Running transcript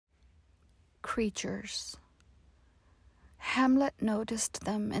Creatures. Hamlet noticed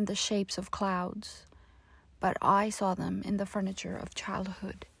them in the shapes of clouds, but I saw them in the furniture of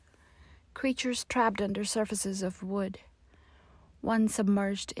childhood. Creatures trapped under surfaces of wood, one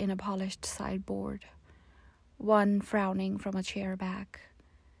submerged in a polished sideboard, one frowning from a chair back,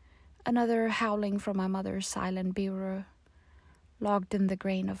 another howling from my mother's silent bureau, logged in the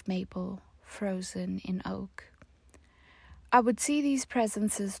grain of maple, frozen in oak. I would see these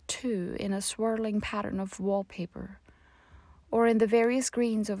presences, too, in a swirling pattern of wallpaper, or in the various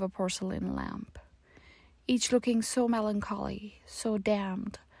greens of a porcelain lamp, each looking so melancholy, so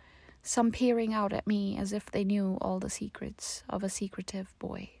damned, some peering out at me as if they knew all the secrets of a secretive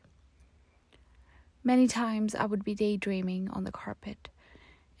boy. Many times I would be daydreaming on the carpet,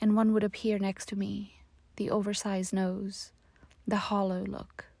 and one would appear next to me, the oversized nose, the hollow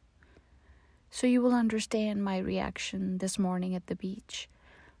look. So you will understand my reaction this morning at the beach,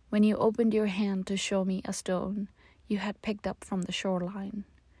 when you opened your hand to show me a stone you had picked up from the shoreline.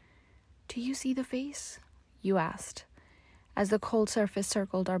 "Do you see the face?" you asked, as the cold surface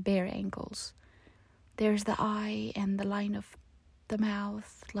circled our bare ankles. "There's the eye and the line of the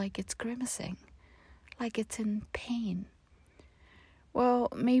mouth, like it's grimacing, like it's in pain." "Well,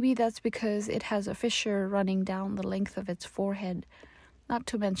 maybe that's because it has a fissure running down the length of its forehead, not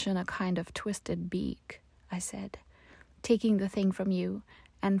to mention a kind of twisted beak," I said, taking the thing from you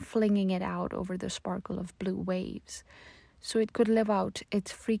and flinging it out over the sparkle of blue waves, so it could live out its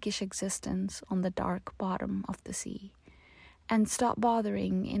freakish existence on the dark bottom of the sea, and stop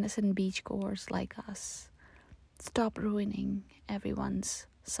bothering innocent beachgoers like us. Stop ruining everyone's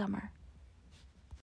summer.